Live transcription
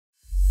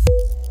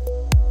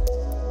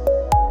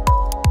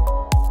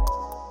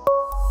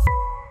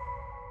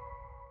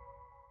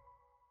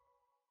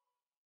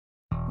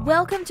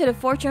Welcome to the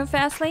Fortune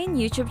Fastlane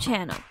YouTube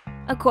channel.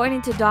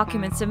 According to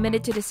documents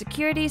submitted to the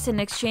Securities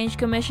and Exchange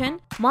Commission,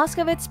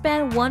 Moskovitz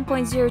spent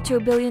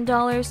 $1.02 billion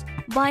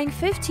buying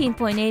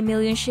 15.8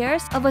 million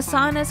shares of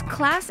Asana's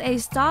Class A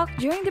stock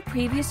during the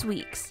previous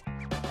weeks.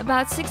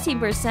 About 16%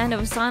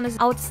 of Asana's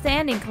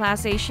outstanding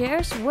Class A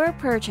shares were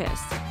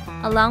purchased.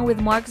 Along with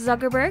Mark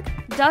Zuckerberg,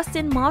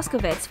 Dustin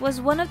Moskovitz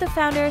was one of the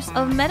founders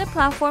of Meta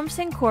Platforms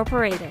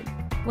Incorporated.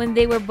 When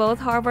they were both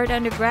Harvard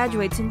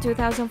undergraduates in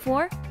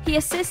 2004, he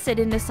assisted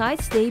in the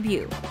site's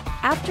debut.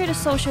 After the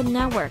social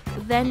network,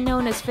 then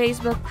known as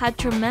Facebook, had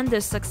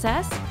tremendous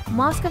success,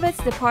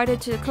 Moskovitz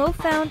departed to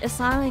co-found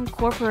Asana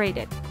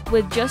Incorporated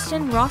with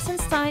Justin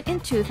Rosenstein in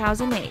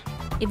 2008.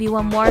 If you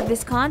want more of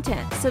this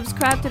content,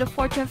 subscribe to the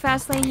Fortune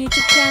Fastlane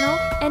YouTube channel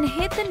and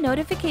hit the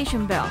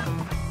notification bell.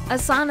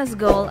 Asana's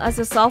goal as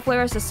a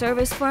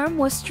software-as-a-service firm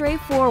was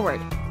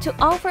straightforward: to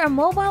offer a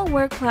mobile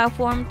work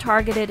platform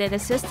targeted at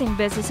assisting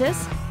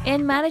businesses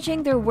in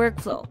managing their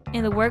workflow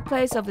in the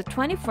workplace of the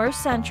 21st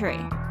century.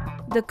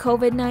 The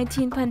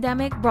COVID-19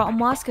 pandemic brought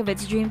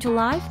Moskovitz's dream to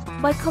life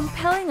by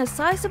compelling a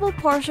sizable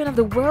portion of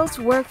the world's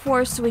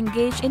workforce to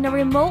engage in a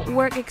remote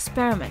work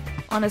experiment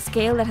on a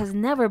scale that has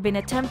never been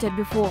attempted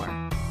before.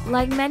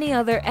 Like many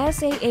other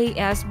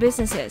SaaS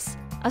businesses,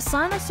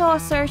 Asana saw a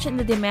surge in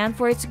the demand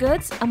for its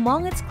goods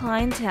among its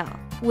clientele,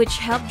 which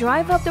helped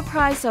drive up the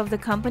price of the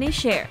company's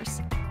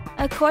shares.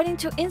 According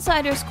to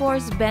Insider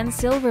Score's Ben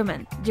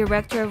Silverman,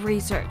 Director of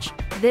Research,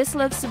 this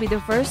looks to be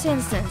the first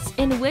instance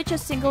in which a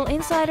single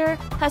insider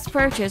has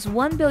purchased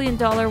 $1 billion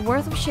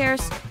worth of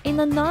shares in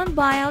a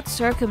non-buyout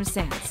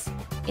circumstance.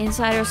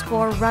 Insider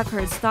Score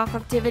records stock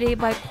activity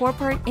by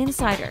corporate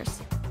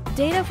insiders.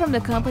 Data from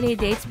the company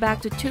dates back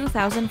to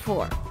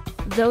 2004.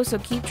 Those who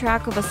keep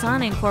track of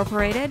Asana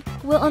Incorporated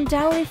will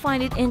undoubtedly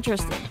find it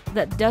interesting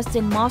that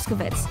Dustin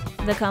Moskovitz,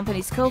 the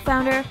company's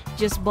co-founder,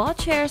 just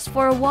bought shares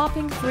for a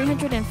whopping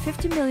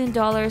 $350 million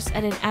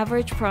at an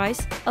average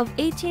price of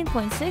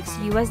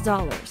 $18.6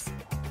 US.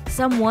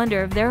 Some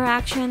wonder if their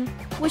action,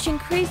 which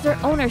increased their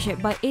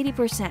ownership by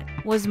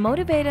 80%, was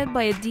motivated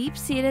by a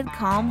deep-seated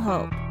calm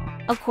hope.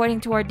 According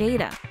to our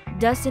data,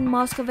 Dustin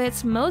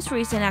Moskovitz's most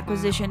recent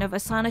acquisition of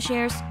Asana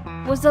shares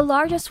was the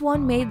largest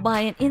one made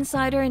by an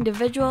insider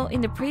individual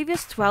in the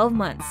previous 12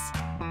 months.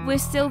 We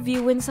still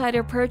view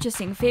insider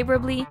purchasing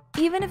favorably,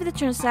 even if the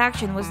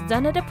transaction was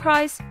done at a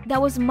price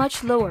that was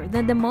much lower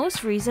than the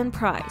most recent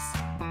price.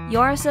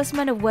 Your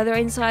assessment of whether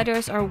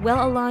insiders are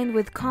well aligned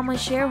with common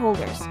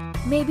shareholders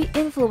may be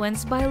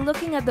influenced by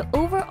looking at the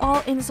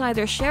overall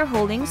insider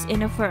shareholdings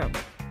in a firm.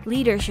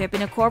 Leadership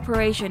in a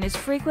corporation is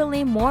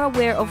frequently more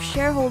aware of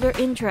shareholder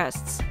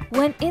interests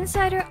when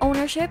insider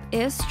ownership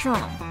is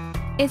strong.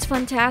 It's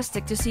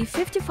fantastic to see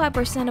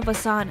 55% of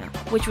Asana,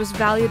 which was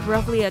valued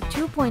roughly at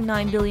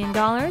 $2.9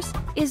 billion,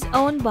 is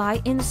owned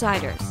by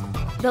insiders.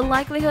 The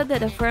likelihood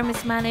that a firm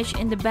is managed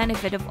in the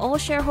benefit of all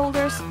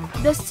shareholders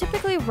does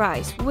typically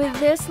rise with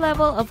this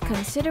level of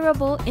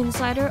considerable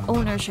insider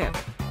ownership.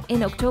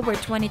 In October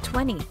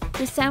 2020,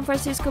 the San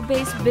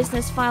Francisco-based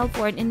business filed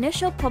for an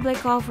initial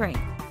public offering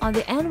on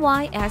the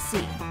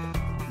NYSE.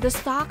 The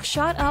stock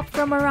shot up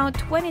from around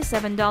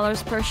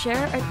 $27 per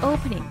share at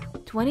opening,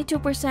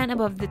 22%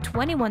 above the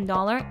 $21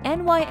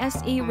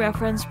 NYSE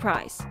reference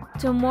price,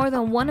 to more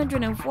than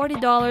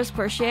 $140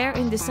 per share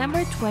in December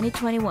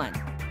 2021,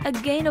 a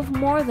gain of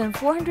more than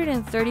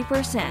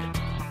 430%.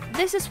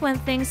 This is when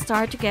things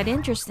start to get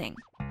interesting.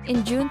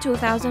 In June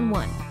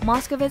 2001,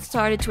 Moskovitz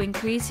started to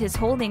increase his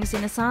holdings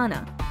in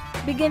Asana,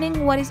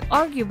 beginning what is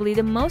arguably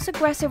the most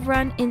aggressive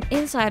run in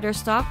insider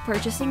stock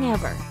purchasing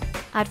ever.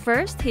 At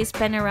first, he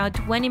spent around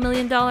 $20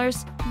 million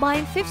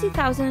buying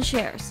 50,000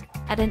 shares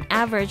at an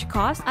average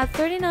cost at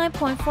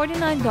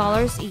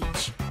 $39.49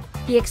 each.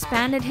 He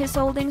expanded his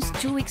holdings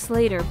 2 weeks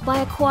later by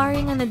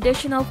acquiring an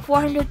additional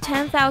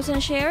 410,000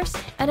 shares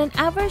at an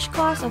average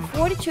cost of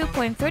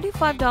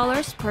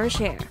 $42.35 per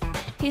share.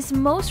 His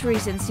most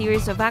recent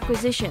series of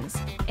acquisitions,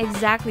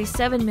 exactly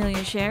 7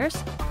 million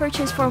shares,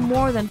 purchased for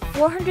more than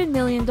 $400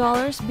 million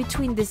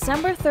between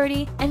December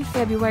 30 and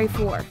February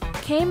 4,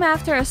 came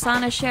after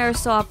Asana shares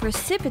saw a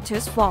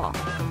precipitous fall.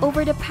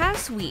 Over the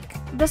past week,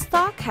 the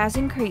stock has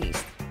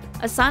increased.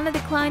 Asana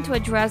declined to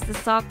address the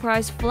stock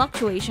price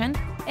fluctuation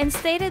and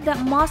stated that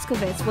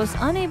Moskovitz was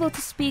unable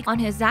to speak on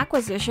his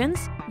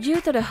acquisitions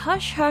due to the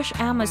hush-hush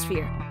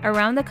atmosphere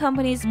around the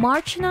company's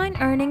March 9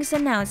 earnings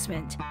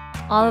announcement.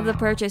 All of the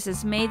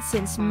purchases made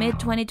since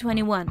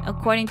mid-2021,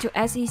 according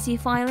to SEC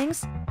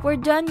filings, were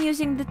done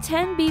using the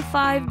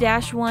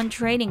 10b5-1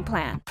 trading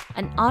plan,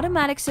 an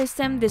automatic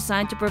system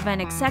designed to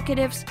prevent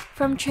executives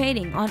from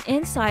trading on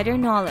insider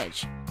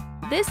knowledge.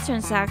 This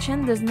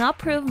transaction does not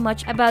prove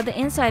much about the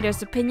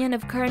insider's opinion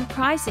of current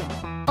pricing,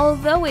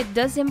 although it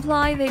does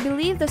imply they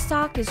believe the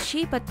stock is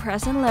cheap at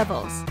present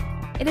levels.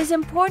 It is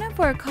important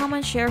for a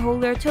common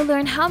shareholder to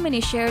learn how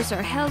many shares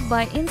are held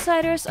by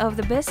insiders of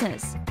the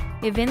business.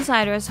 If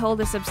insiders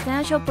hold a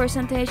substantial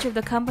percentage of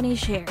the company's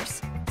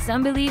shares,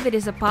 some believe it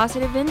is a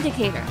positive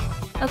indicator.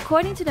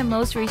 According to the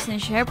most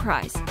recent share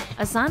price,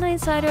 Asana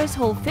insiders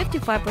hold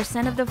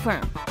 55% of the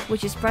firm,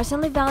 which is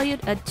presently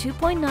valued at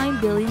 $2.9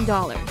 billion.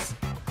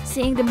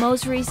 Seeing the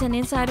most recent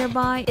insider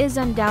buy is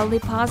undoubtedly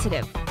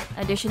positive.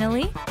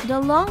 Additionally, the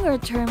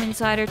longer-term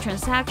insider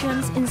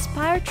transactions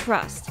inspire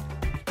trust.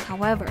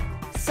 However,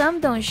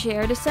 some don't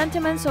share the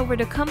sentiments over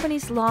the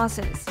company's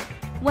losses.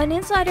 When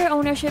insider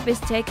ownership is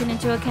taken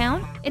into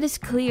account, it is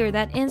clear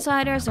that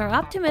insiders are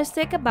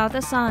optimistic about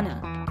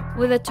Asana.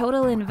 With a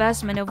total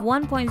investment of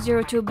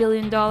 $1.02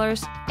 billion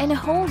and a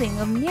holding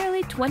of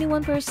nearly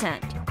 21%,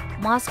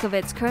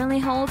 Moskovitz currently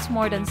holds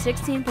more than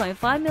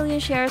 16.5 million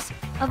shares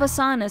of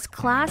Asana's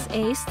Class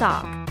A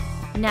stock.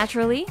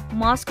 Naturally,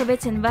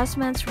 Moskovitz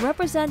investments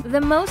represent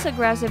the most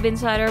aggressive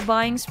insider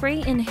buying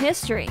spree in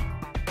history.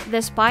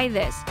 Despite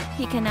this,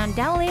 he can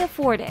undoubtedly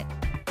afford it.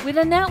 With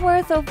a net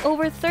worth of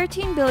over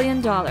 $13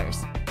 billion,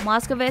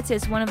 Moskovitz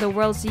is one of the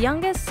world's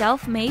youngest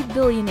self-made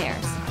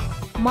billionaires.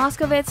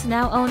 Moskovitz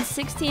now owns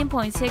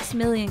 16.6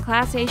 million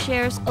Class A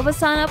shares of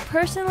Asana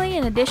personally,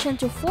 in addition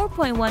to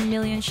 4.1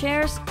 million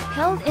shares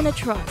held in a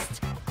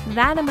trust.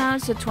 That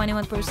amounts to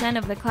 21%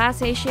 of the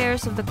Class A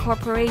shares of the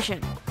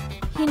corporation.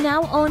 He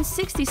now owns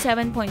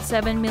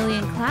 67.7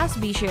 million Class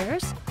B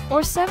shares,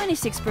 or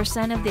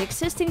 76% of the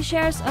existing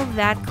shares of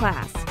that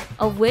class,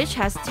 of which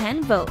has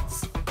 10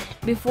 votes.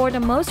 Before the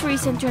most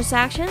recent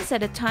transactions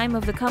at the time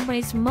of the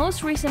company's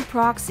most recent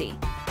proxy,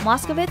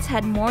 Moskovitz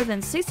had more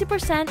than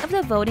 60% of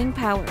the voting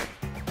power.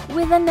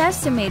 With an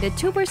estimated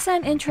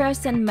 2%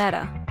 interest in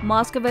Meta,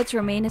 Moskovitz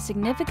remained a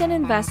significant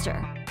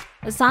investor.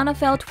 Asana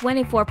fell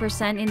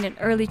 24% in an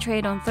early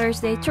trade on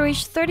Thursday to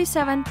reach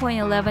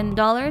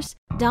 $37.11,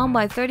 down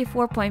by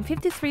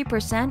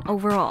 34.53%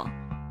 overall.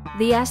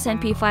 The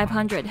S&P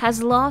 500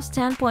 has lost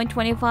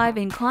 10.25%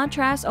 in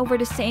contrast over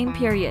the same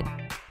period.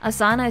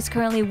 Asana is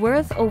currently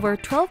worth over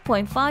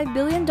 $12.5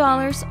 billion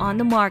on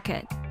the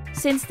market.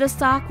 Since the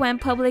stock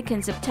went public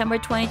in September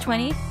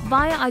 2020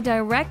 via a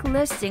direct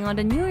listing on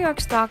the New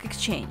York Stock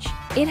Exchange,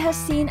 it has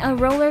seen a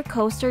roller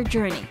coaster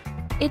journey.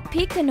 It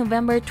peaked in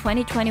November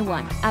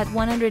 2021 at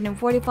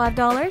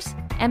 $145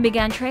 and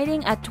began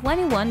trading at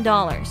 $21.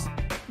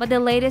 But the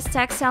latest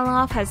tech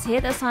sell-off has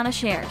hit Asana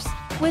shares,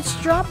 which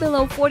dropped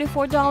below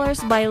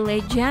 $44 by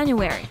late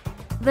January.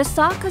 The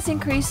stock has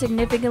increased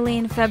significantly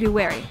in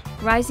February,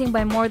 rising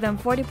by more than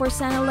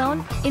 40%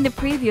 alone in the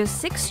previous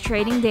 6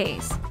 trading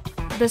days.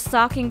 The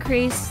stock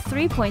increased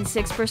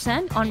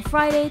 3.6% on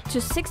Friday to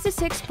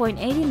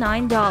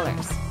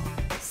 $66.89.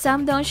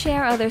 Some don't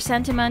share other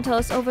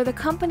sentimentals over the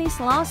company's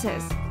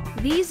losses.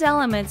 These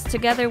elements,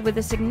 together with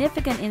the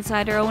significant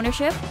insider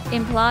ownership,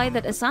 imply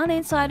that Asana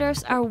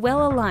insiders are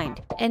well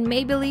aligned and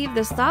may believe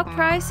the stock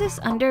price is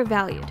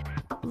undervalued.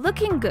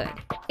 Looking good,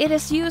 it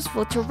is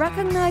useful to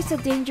recognize the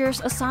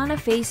dangers Asana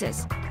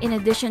faces, in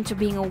addition to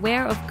being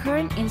aware of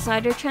current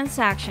insider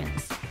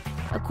transactions.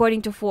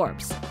 According to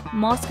Forbes,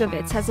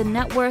 Moskovitz has a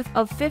net worth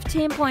of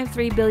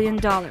 $15.3 billion,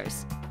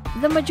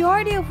 the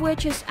majority of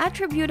which is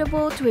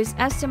attributable to his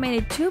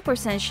estimated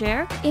 2%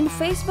 share in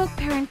Facebook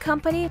parent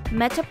company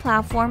Meta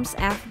Platforms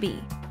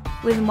FB.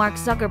 With Mark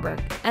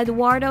Zuckerberg,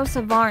 Eduardo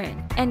Savarin,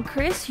 and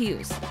Chris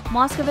Hughes,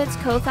 Moskovitz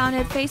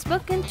co-founded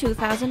Facebook in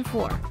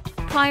 2004.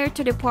 Prior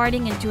to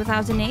departing in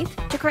 2008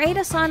 to create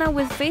Asana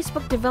with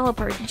Facebook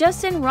developer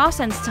Dustin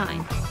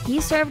Rosenstein,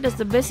 he served as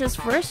the business'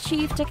 first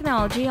chief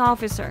technology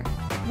officer.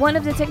 One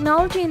of the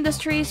technology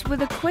industries with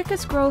the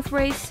quickest growth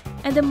rates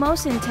and the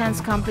most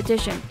intense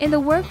competition in the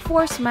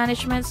workforce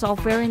management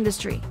software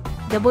industry.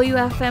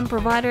 WFM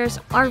providers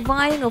are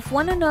vying off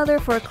one another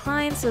for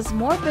clients as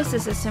more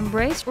businesses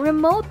embrace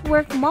remote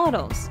work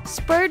models,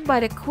 spurred by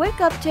the quick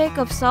uptake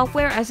of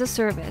software as a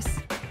service.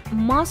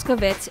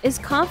 Moskovitz is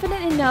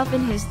confident enough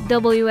in his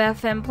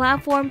WFM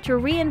platform to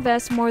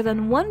reinvest more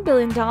than $1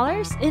 billion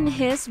in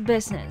his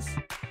business.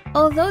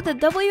 Although the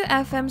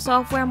WFM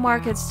software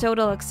market's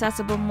total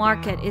accessible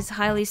market is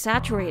highly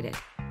saturated,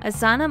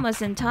 Asana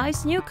must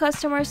entice new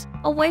customers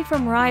away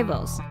from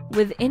rivals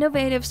with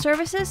innovative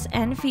services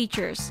and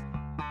features.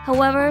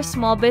 However,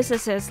 small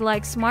businesses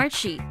like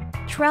Smartsheet,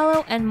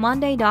 Trello, and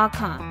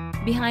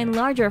Monday.com, behind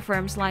larger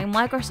firms like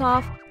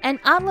Microsoft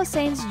and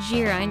Atlassian's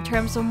Jira in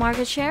terms of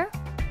market share,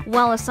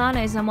 while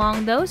Asana is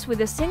among those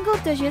with a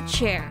single-digit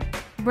share.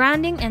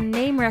 Branding and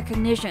name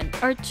recognition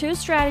are 2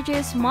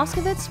 strategies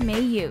Moskovitz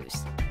may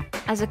use.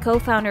 As a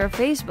co-founder of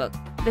Facebook,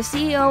 the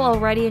CEO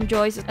already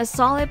enjoys a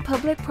solid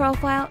public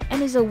profile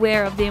and is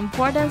aware of the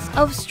importance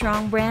of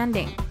strong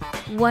branding.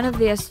 One of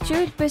the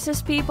astute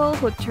business people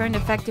who turned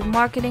effective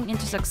marketing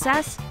into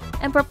success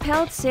and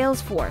propelled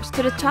Salesforce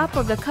to the top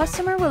of the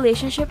customer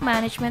relationship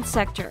management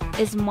sector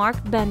is Mark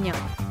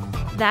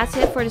Benioff. That's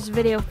it for this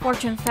video of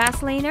Fortune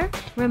Fastlaner.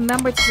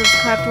 Remember to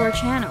subscribe to our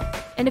channel.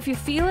 And if you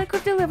feel like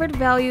we've delivered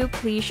value,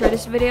 please share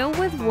this video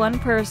with one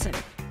person.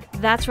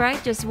 That's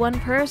right, just one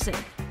person.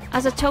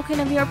 As a token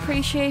of your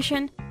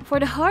appreciation for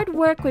the hard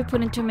work we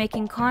put into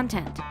making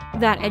content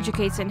that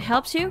educates and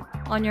helps you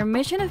on your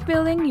mission of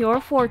building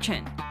your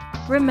fortune.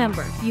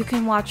 Remember, you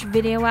can watch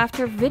video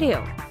after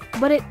video,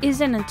 but it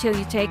isn't until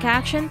you take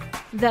action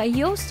that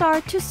you'll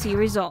start to see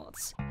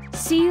results.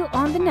 See you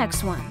on the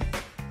next one.